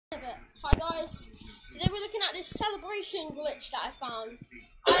guys, today we're looking at this celebration glitch that I found.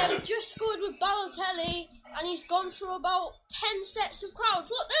 I have just scored with Ballotelli and he's gone through about 10 sets of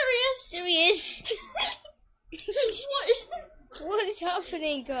crowds. Look, there he is! There he is! What is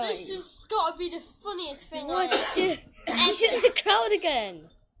happening, guys? This has got to be the funniest thing He's in the crowd again!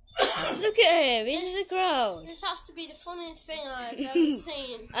 Look at him, he's in the crowd! This has to be the funniest thing I've ever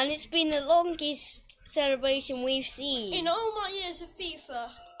seen. And it's been the longest celebration we've seen. In all my years of FIFA,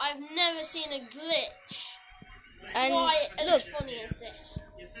 I've never seen a glitch And quite look, as funny as this.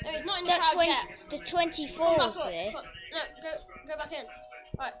 No, he's not in the crowd yet. The Come 24's back up. there. No, go back in.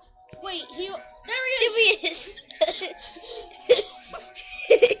 Right. Wait, there he is! There he is!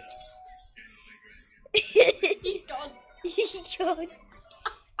 He's gone. He's gone.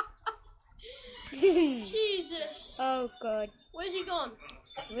 Jesus. Oh God. Where's he gone?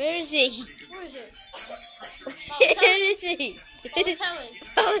 Where is he? Where is it? Where is he? Ballotelli.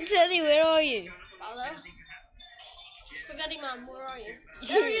 Ballotelli, where are you? Ballo. Spaghetti Man, where are you?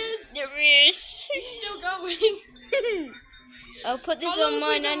 There he is. There he is. He's still going. I'll put this How long on have we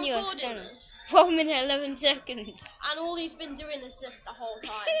mine been and yours recording channel. this? 1 minute 11 seconds. And all he's been doing is this the whole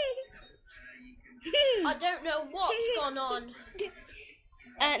time. I don't know what's gone on.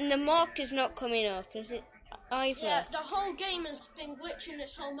 And the mark is not coming up, is it? Either. Yeah, the whole game has been glitching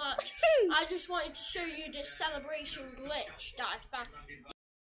this whole match. I just wanted to show you this celebration glitch that I found.